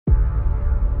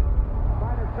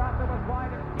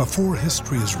Before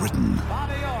history is written,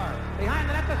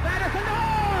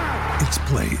 it's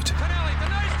played.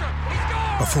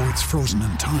 Before it's frozen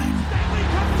in time,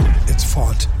 it's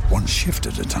fought one shift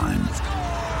at a time.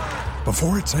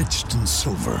 Before it's etched in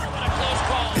silver,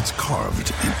 it's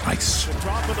carved in ice.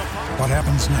 What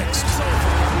happens next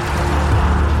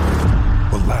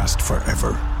will last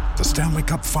forever. The Stanley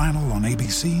Cup Final on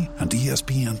ABC and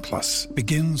ESPN Plus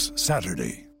begins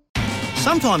Saturday.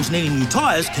 Sometimes needing new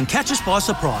tyres can catch us by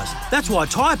surprise. That's why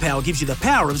Tyre Power gives you the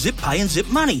power of Zip Pay and Zip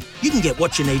Money. You can get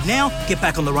what you need now, get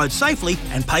back on the road safely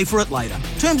and pay for it later.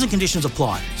 Terms and conditions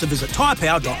apply. So visit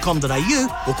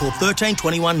tyrepower.com.au or call 13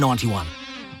 21 91.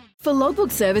 For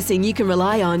logbook servicing you can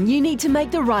rely on, you need to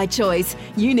make the right choice.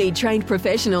 You need trained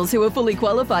professionals who are fully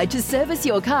qualified to service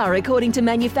your car according to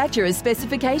manufacturer's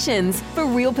specifications. For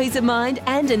real peace of mind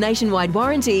and a nationwide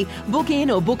warranty, book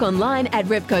in or book online at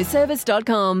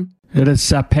repcoservice.com. It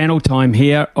is panel time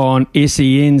here on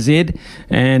SENZ,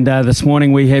 and this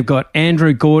morning we have got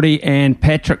Andrew Gourdie and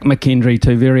Patrick McKendry,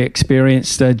 two very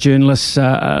experienced journalists,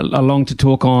 along to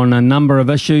talk on a number of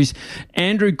issues.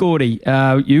 Andrew Gourdie,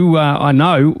 you, I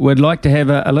know, would like to have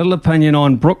a little opinion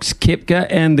on Brooks Koepka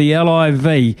and the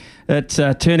LIV. It's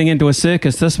turning into a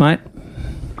circus, this, mate.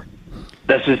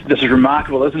 This is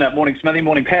remarkable, isn't it? Morning, Smithy.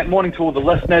 Morning, Pat. Morning to all the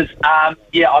listeners. I've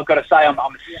got to say I'm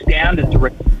astounded to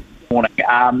read morning.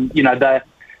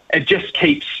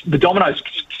 The dominoes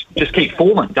just keep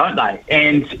falling, don't they?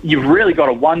 And you've really got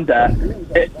to wonder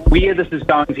where this is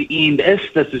going to end,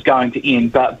 if this is going to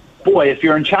end. But boy, if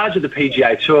you're in charge of the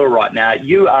PGA Tour right now,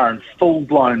 you are in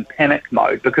full-blown panic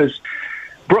mode, because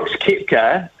Brooks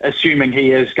Koepka, assuming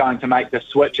he is going to make the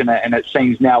switch, and it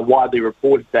seems now widely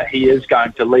reported that he is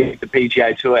going to leave the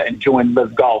PGA Tour and join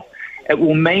LIV Golf, it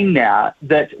will mean now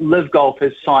that LIV Golf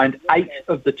has signed 8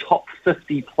 of the top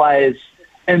 50 players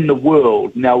in the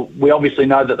world. Now, we obviously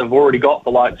know that they've already got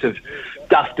the likes of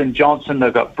Dustin Johnson,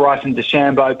 they've got Bryson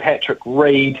DeChambeau, Patrick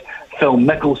Reed, Phil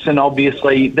Mickelson,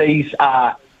 obviously. These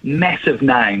are massive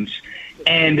names.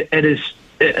 And it is,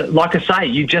 like I say,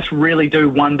 you just really do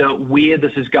wonder where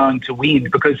this is going to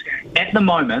end, because at the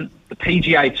moment, the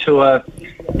PGA Tour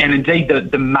and indeed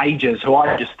the majors, who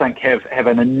I just think have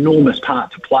an enormous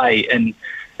part to play in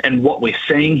what we're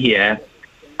seeing here,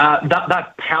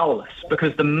 they're powerless,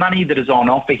 because the money that is on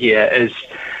offer here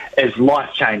is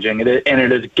life-changing, and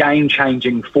it is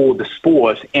game-changing for the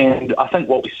sport. And I think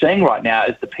what we're seeing right now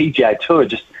is the PGA Tour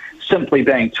just simply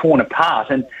being torn apart.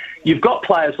 And you've got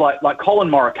players like Colin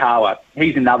Morikawa.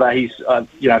 He's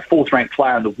fourth-ranked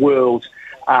player in the world.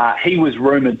 He was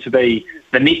rumoured to be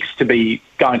the next to be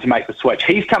going to make the switch.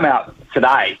 He's come out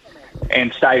today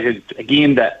and stated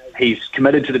again that he's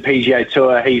committed to the PGA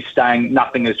Tour. He's saying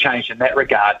nothing has changed in that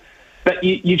regard. But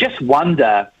you just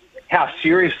wonder how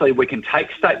seriously we can take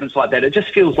statements like that. It just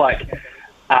feels like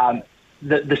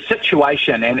the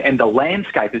situation and the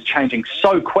landscape is changing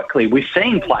so quickly. We're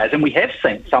seeing players, and we have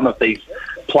seen some of these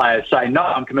players say, no,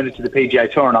 I'm committed to the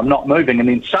PGA Tour and I'm not moving. And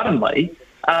then suddenly,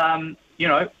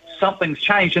 something's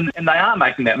changed and they are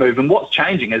making that move. And what's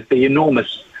changing is the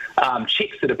enormous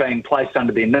checks that are being placed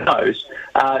under their nose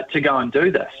to go and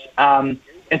do this.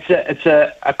 It's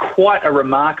a quite a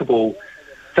remarkable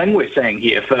thing we're seeing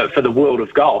here for the world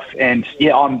of golf. And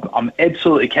yeah, I'm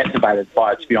absolutely captivated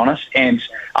by it, to be honest. And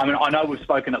I mean, I know we've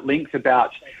spoken at length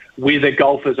about whether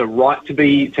golfers are right to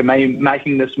be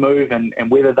making this move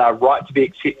and whether they're right to be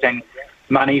accepting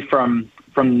money from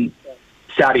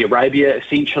Saudi Arabia,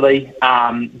 essentially.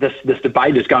 This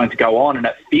debate is going to go on, and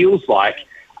it feels like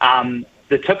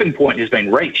the tipping point has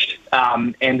been reached,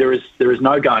 and there is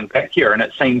no going back here. And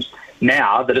it seems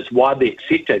now that it's widely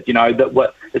accepted,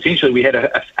 that essentially we had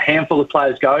a handful of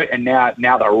players go, and now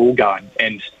they're all going.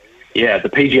 And yeah, the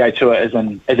PGA Tour is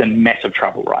in massive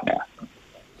trouble right now.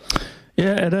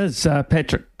 Yeah, it is.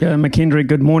 Patrick McKendry,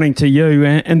 good morning to you.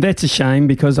 And that's a shame,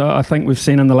 because I think we've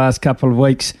seen in the last couple of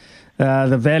weeks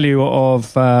the value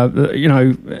of,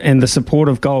 and the support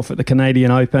of golf at the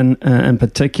Canadian Open in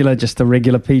particular, just the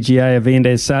regular PGA event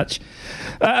as such.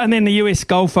 And then the US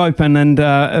Golf Open. And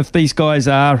if these guys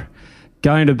are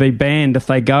going to be banned, if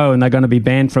they go, and they're going to be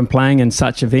banned from playing in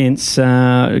such events,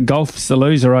 golf's the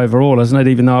loser overall, isn't it?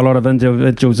 Even though a lot of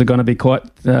individuals are going to be quite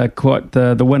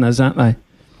the winners, aren't they?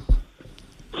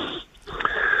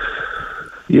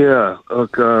 Yeah,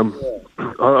 look,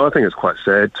 I think it's quite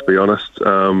sad, to be honest.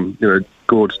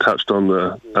 Gord's touched on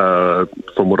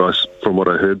from what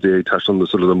I heard there, he touched on the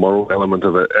sort of the moral element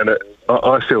of it, and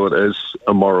I feel it is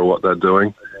immoral what they're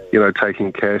doing.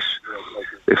 Taking cash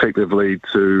effectively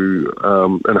to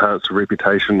enhance the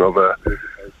reputation of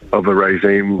a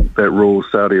regime that rules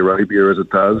Saudi Arabia as it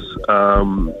does,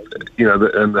 and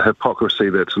the hypocrisy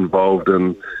that's involved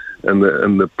in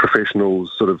the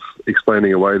professionals sort of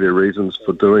explaining away their reasons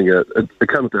for doing it. It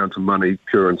comes down to money,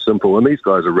 pure and simple. And these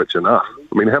guys are rich enough.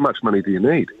 I mean, how much money do you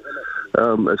need?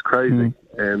 It's crazy.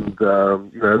 And,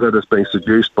 they're just being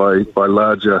seduced by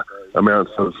larger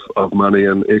amounts of money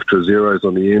and extra zeros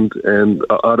on the end. And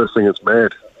I just think it's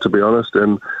mad, to be honest.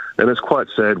 And it's quite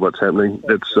sad what's happening.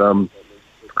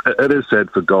 It is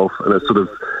sad for golf, and it's sort of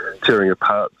tearing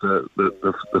apart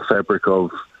the fabric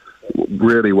of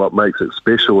really what makes it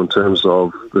special in terms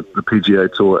of the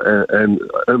PGA Tour and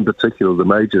in particular the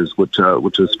majors, which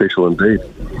is special indeed.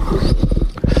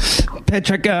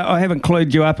 Patrick, I haven't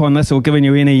clued you up on this or given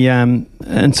you any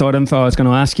inside info. I was going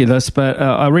to ask you this, but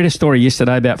I read a story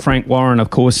yesterday about Frank Warren, of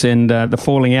course, and the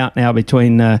falling out now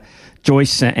between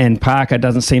Joyce and Parker.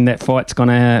 Doesn't seem that fight's going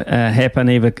to happen.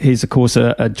 He's, of course,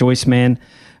 a Joyce man.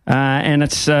 And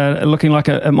it's looking like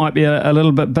it might be a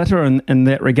little bit bitter in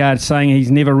that regard, saying he's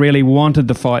never really wanted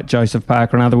to fight Joseph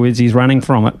Parker. In other words, he's running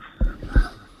from it.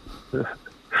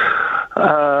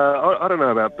 I don't know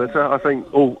about bitter. I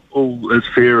think all is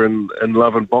fair in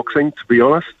love and boxing, to be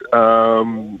honest.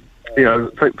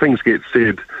 Things get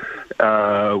said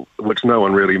which no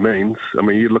one really means. I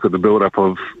mean, you look at the build-up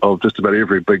of just about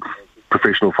every big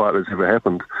professional fight that's ever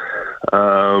happened.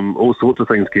 All sorts of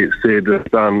things get said and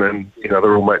done, and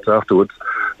they're all mates afterwards.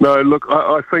 No, look,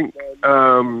 I think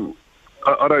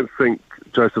I don't think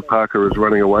Joseph Parker is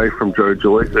running away from Joe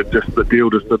Joyce. The deal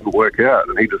just didn't work out,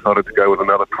 and he decided to go with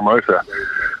another promoter.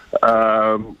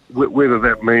 Whether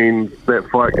that means that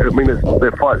fight,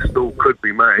 that fight still could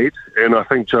be made, and I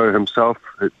think Joe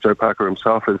Parker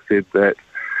himself has said that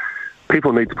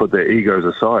people need to put their egos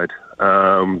aside.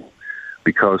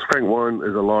 Because Frank Warren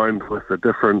is aligned with a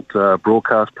different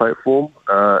broadcast platform,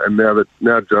 and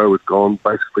now Joe has gone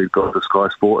to Sky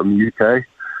Sport in the UK,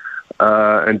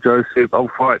 and Joe said, "I'll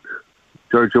fight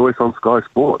Joe Joyce on Sky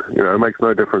Sport." It makes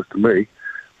no difference to me.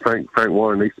 Frank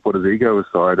Warren needs to put his ego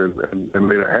aside and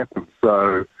let it happen.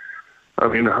 So, I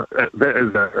mean,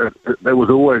 that was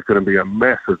always going to be a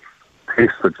massive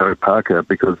test for Joe Parker,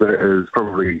 because that is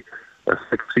probably a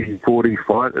 60-40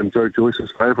 fight in Joe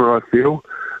Joyce's favour, I feel.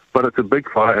 But it's a big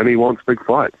fight, and he wants big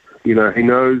fights. He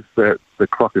knows that the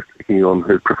clock is ticking on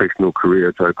his professional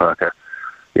career, Joe Parker.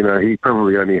 He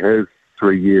probably only has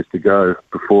 3 years to go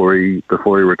before he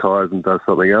retires and does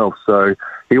something else. So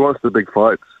he wants the big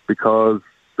fights because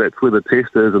that's where the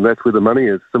test is and that's where the money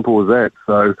is. Simple as that.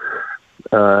 So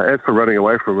as for running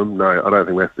away from him, no, I don't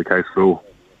think that's the case at all.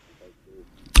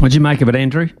 What'd you make of it,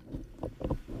 Andrew?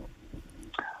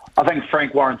 I think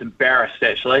Frank Warren's embarrassed,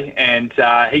 actually, and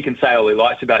he can say all he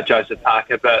likes about Joseph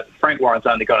Parker, but Frank Warren's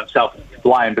only got himself to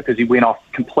blame because he went off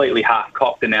completely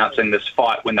half-cocked announcing this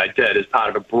fight when they did as part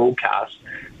of a broadcast.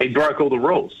 He broke all the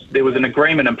rules. There was an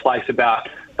agreement in place about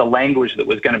the language that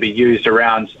was going to be used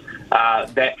around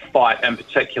that fight in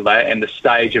particular and the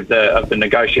stage of the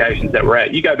negotiations that were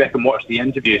at. You go back and watch the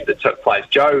interviews that took place.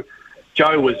 Joe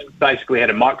was basically had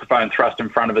a microphone thrust in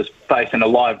front of his face in a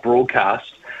live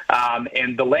broadcast.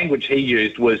 And the language he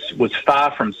used was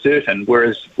far from certain,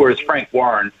 whereas Frank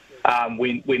Warren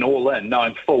went all in,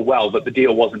 knowing full well that the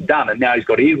deal wasn't done, and now he's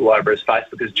got evil over his face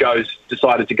because Joe's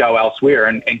decided to go elsewhere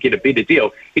and get a better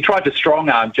deal. He tried to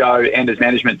strong-arm Joe and his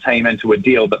management team into a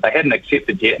deal that they hadn't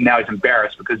accepted yet, and now he's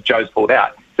embarrassed because Joe's pulled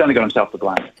out. He's only got himself to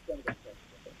blame.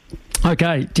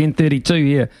 Okay, 10:32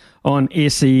 here on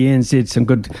SENZ. Some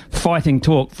good fighting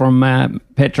talk from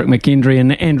Patrick McKendry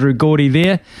and Andrew Gordy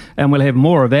there, and we'll have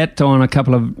more of that on a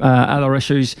couple of other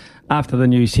issues after the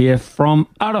news here from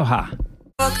Aroha.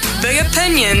 Big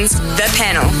opinions, the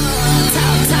panel.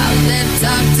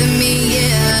 Talk to me,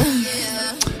 yeah.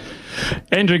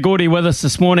 Andrew Gordy with us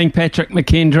this morning, Patrick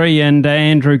McKendry, and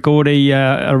Andrew Gordy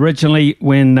originally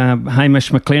when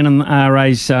Hamish McLennan,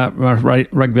 RA's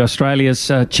Rugby Australia's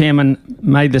chairman,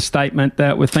 made the statement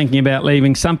that we're thinking about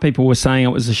leaving. Some people were saying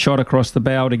it was a shot across the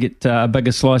bow to get a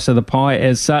bigger slice of the pie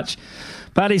as such.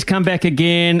 But he's come back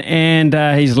again and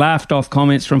he's laughed off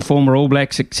comments from former All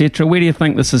Blacks, etc. Where do you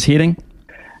think this is heading?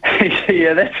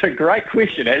 Yeah, that's a great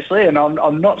question, actually, and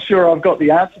I'm not sure I've got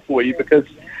the answer for you because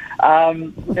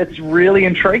it's really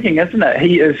intriguing, isn't it?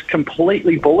 He is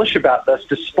completely bullish about this,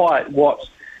 despite what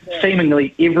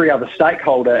seemingly every other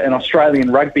stakeholder in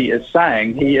Australian rugby is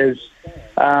saying. He is,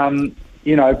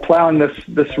 ploughing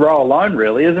this row alone,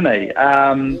 really, isn't he?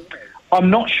 I'm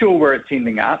not sure where it's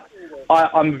ending up.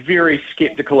 I'm very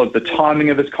sceptical of the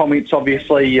timing of his comments,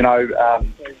 obviously,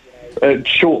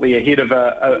 shortly ahead of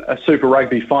a Super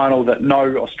Rugby final that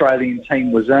no Australian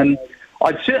team was in.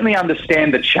 I'd certainly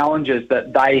understand the challenges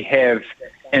that they have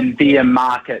in their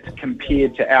market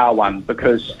compared to our one,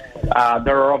 because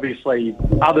there are obviously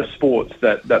other sports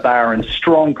that they are in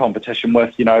strong competition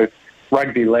with,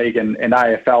 rugby league and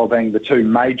AFL being the two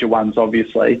major ones,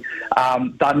 obviously.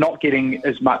 They're not getting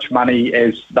as much money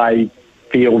as they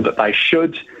feel that they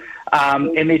should,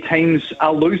 and their teams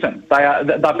are losing.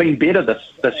 They've been better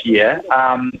this year,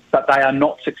 but they are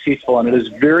not successful, and it is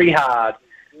very hard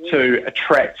to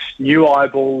attract new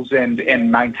eyeballs and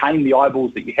maintain the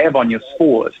eyeballs that you have on your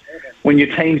sport when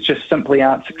your teams just simply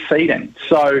aren't succeeding.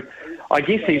 So I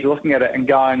guess he's looking at it and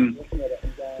going,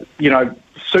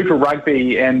 Super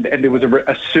Rugby, and there was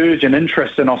a surge in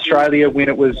interest in Australia when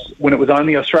it was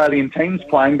only Australian teams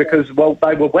playing because,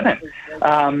 they were winning.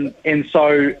 And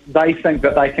so they think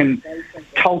that they can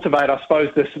cultivate, I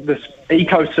suppose, this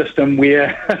ecosystem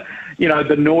where,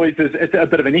 the noise it's a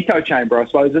bit of an echo chamber, I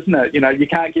suppose, isn't it? You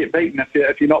can't get beaten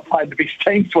if you're not playing the best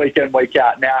teams week in, week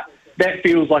out. Now, that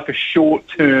feels like a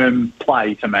short-term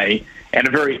play to me and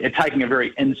taking a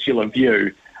very insular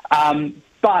view.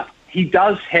 But he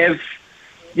does have,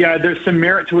 there's some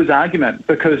merit to his argument,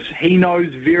 because he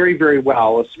knows very, very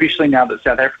well, especially now that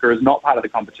South Africa is not part of the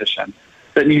competition,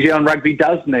 that New Zealand Rugby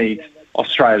does need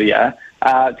Australia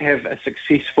to have a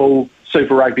successful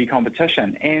Super Rugby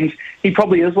competition. And he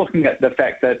probably is looking at the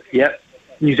fact that,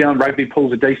 New Zealand Rugby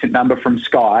pulls a decent number from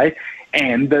Sky,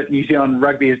 and that New Zealand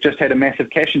Rugby has just had a massive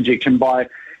cash injection by,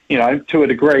 to a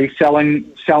degree,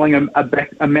 selling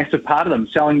a massive part of them,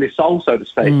 selling their soul, so to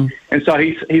speak. And so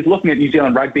he's looking at New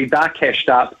Zealand Rugby. They're cashed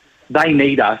up. They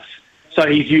need us. So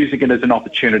he's using it as an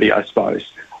opportunity, I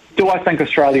suppose. Do I think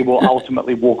Australia will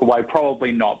ultimately walk away?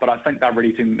 Probably not, but I think they're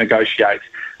ready to negotiate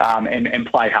and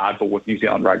play hardball with New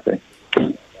Zealand Rugby.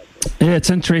 Yeah, it's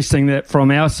interesting that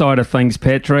from our side of things,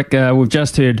 Patrick, we've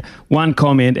just heard one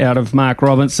comment out of Mark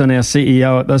Robinson, our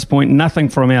CEO at this point, nothing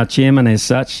from our chairman as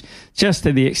such, just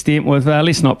to the extent with,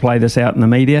 let's not play this out in the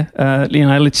media,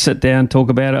 let's sit down, talk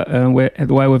about it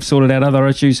the way we've sorted out other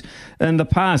issues in the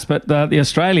past. But the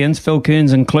Australians, Phil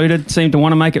Kearns included, seem to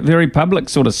want to make it very public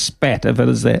sort of spat, if it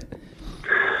is that.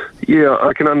 Yeah,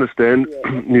 I can understand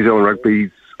New Zealand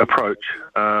Rugby's approach,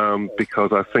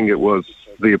 because I think it was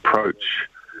the approach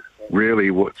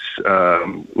really which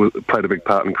played a big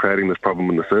part in creating this problem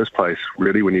in the first place.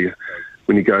 Really, when you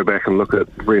go back and look at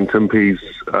Bren Timpey's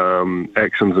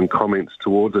actions and comments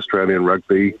towards Australian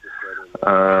rugby,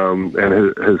 and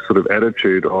his sort of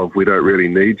attitude of "we don't really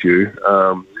need you,"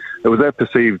 it was that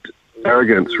perceived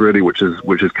arrogance really which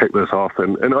has kicked this off.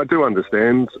 And I do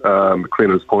understand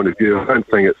McLennan's point of view. I don't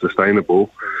think it's sustainable,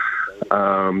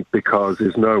 because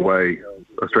there's no way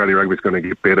Australian rugby is going to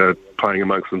get better playing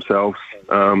amongst themselves.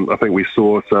 I think we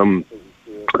saw some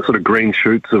sort of green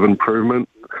shoots of improvement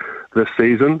this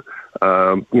season.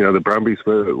 The Brumbies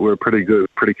were a pretty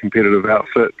good, pretty competitive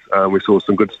outfit. We saw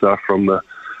some good stuff from the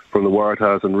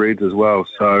Waratahs and Reds as well.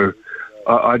 So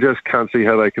I just can't see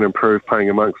how they can improve playing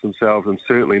amongst themselves, and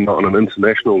certainly not on an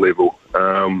international level.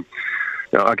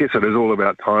 I guess it is all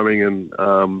about timing,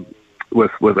 and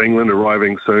with England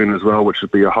arriving soon as well, which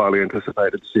would be a highly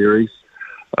anticipated series.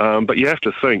 But you have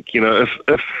to think, if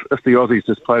the Aussies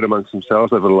just played amongst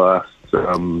themselves over the last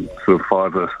sort of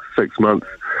 5 or 6 months,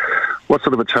 what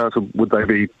sort of a chance would they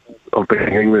be of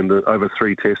beating England over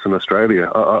 3 tests in Australia?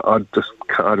 I just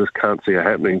can't see it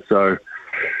happening. So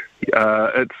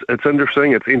it's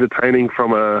interesting. It's entertaining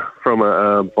from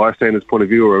a bystander's point of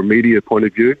view or a media point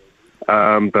of view.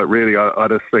 But really, I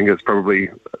just think it's probably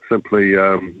simply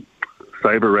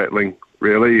saber rattling,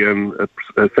 really, and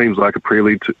it seems like a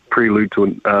prelude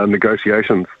to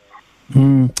negotiations.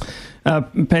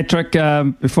 Patrick,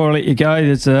 before I let you go,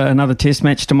 there's another Test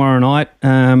match tomorrow night.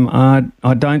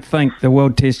 I don't think the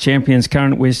World Test champions,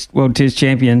 current World Test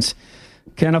champions,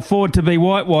 can afford to be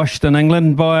whitewashed in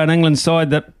England by an England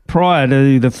side that prior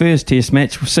to the first Test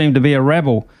match seemed to be a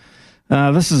rabble.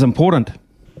 This is important.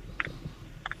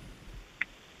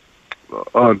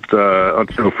 I'd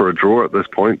feel for a draw at this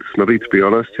point, Smithy, to be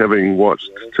honest, having watched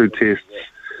 2 tests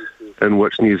in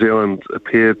which New Zealand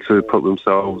appeared to put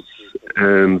themselves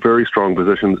in very strong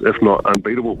positions, if not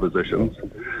unbeatable positions.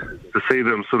 To see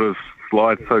them sort of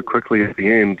slide so quickly at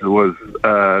the end was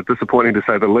disappointing, to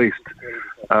say the least,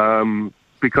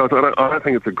 because I don't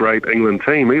think it's a great England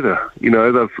team either.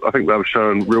 I think they've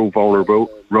shown real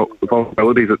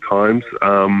vulnerabilities at times.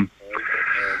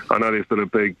 I know there's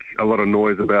been a lot of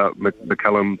noise about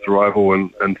McCallum's arrival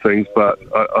and things, but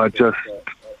I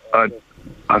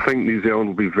think New Zealand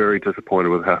will be very disappointed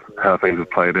with how things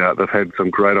have played out. They've had some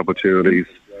great opportunities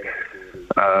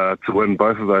to win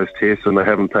both of those tests, and they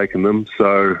haven't taken them.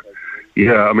 So,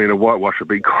 yeah, I mean, a whitewash would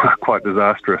be quite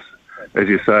disastrous, as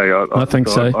you say. I think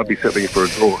so. I'd be tipping for a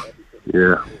draw.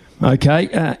 Yeah.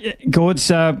 Okay. Gords,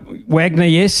 Wagner,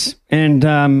 yes. And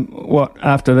what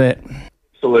after that?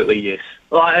 Absolutely, yes.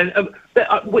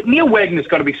 Neil Wagner's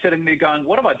got to be sitting there going,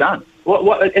 what have I done?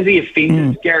 What has he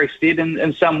offended Gary Stead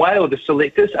in some way, or the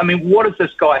selectors? I mean, what does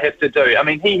this guy have to do? I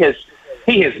mean, he has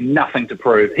nothing to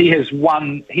prove. He has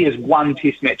won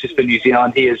Test matches for New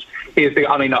Zealand.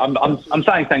 I'm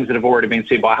saying things that have already been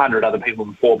said by 100 other people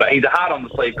before, but he's a hard on the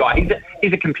sleeve guy.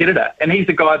 He's a competitor, and he's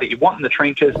the guy that you want in the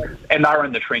trenches, and they're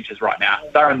in the trenches right now.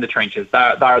 They're in the trenches.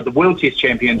 They're the World Test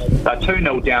champions. They're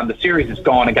 2-0 down. The series is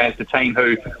gone against a team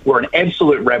who were an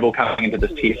absolute rebel coming into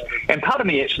this test. And part of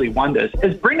me actually wonders,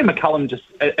 is Brendan McCullum just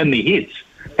in their heads?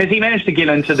 Has he managed to get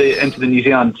into the New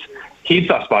Zealand heads,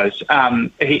 I suppose,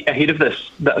 ahead of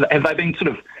this? Have they been sort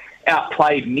of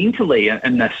outplayed mentally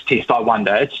in this test, I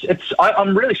wonder?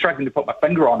 I'm really struggling to put my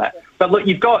finger on it. But look,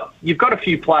 you've got a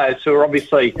few players who are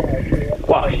obviously,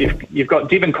 well, you've got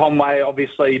Devon Conway,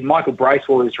 obviously, Michael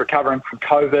Bracewell is recovering from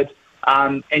COVID,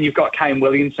 and you've got Kane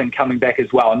Williamson coming back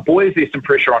as well. And boy, is there some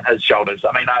pressure on his shoulders.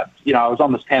 I mean, I was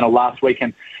on this panel last week,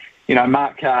 and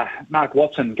Mark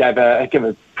Watson gave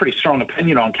a pretty strong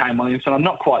opinion on Kane Williamson. I'm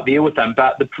not quite there with him,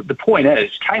 but the point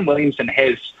is, Kane Williamson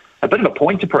has a bit of a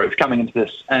point to prove coming into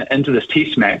this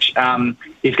test match.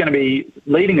 He's going to be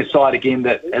leading a side again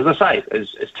that, as I say,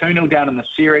 is 2-0 down in the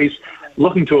series,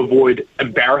 looking to avoid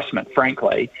embarrassment,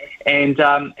 frankly. And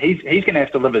he's going to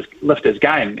have to lift his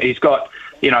game. He's got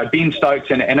Ben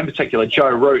Stokes and in particular Joe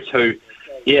Root, who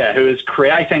is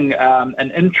creating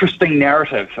an interesting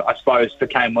narrative, I suppose, for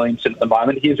Kane Williamson at the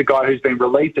moment. He's a guy who's been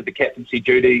relieved of the captaincy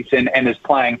duties and is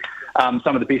playing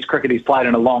some of the best cricket he's played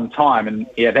in a long time. And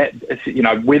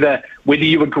whether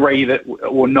you agree that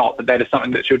or not that is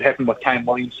something that should happen with Kane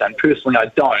Williamson, personally I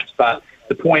don't. But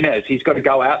the point is, he's got to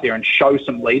go out there and show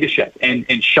some leadership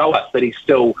and show us that he's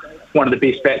still one of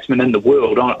the best batsmen in the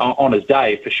world on his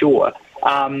day, for sure.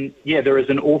 There is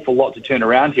an awful lot to turn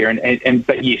around here,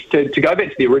 but yes, to go back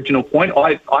to the original point,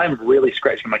 I am really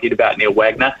scratching my head about Neil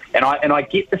Wagner, and I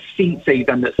get the sense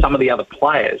even that some of the other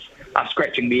players are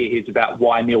scratching their heads about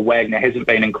why Neil Wagner hasn't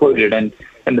been included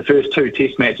in the first 2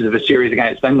 test matches of a series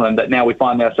against England that now we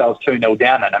find ourselves 2-0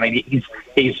 down in. I mean,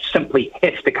 he's simply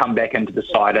has to come back into the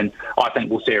side, and I think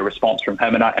we'll see a response from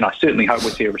him, and I certainly hope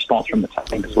we'll see a response from the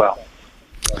team as well.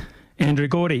 Andrew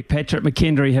Gordy, Patrick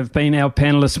McKendry have been our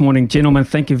panel this morning. Gentlemen,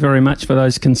 thank you very much for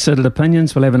those considered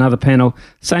opinions. We'll have another panel,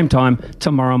 same time,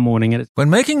 tomorrow morning.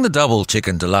 When making the double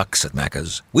chicken deluxe at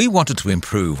Macca's, we wanted to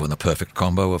improve on the perfect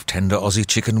combo of tender Aussie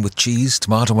chicken with cheese,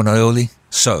 tomato and aioli.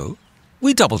 So,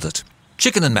 we doubled it.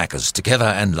 Chicken and Macca's, together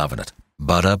and loving it.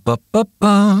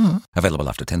 Ba-da-ba-ba-ba. Available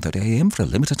after 10:30 a.m. for a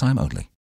limited time only.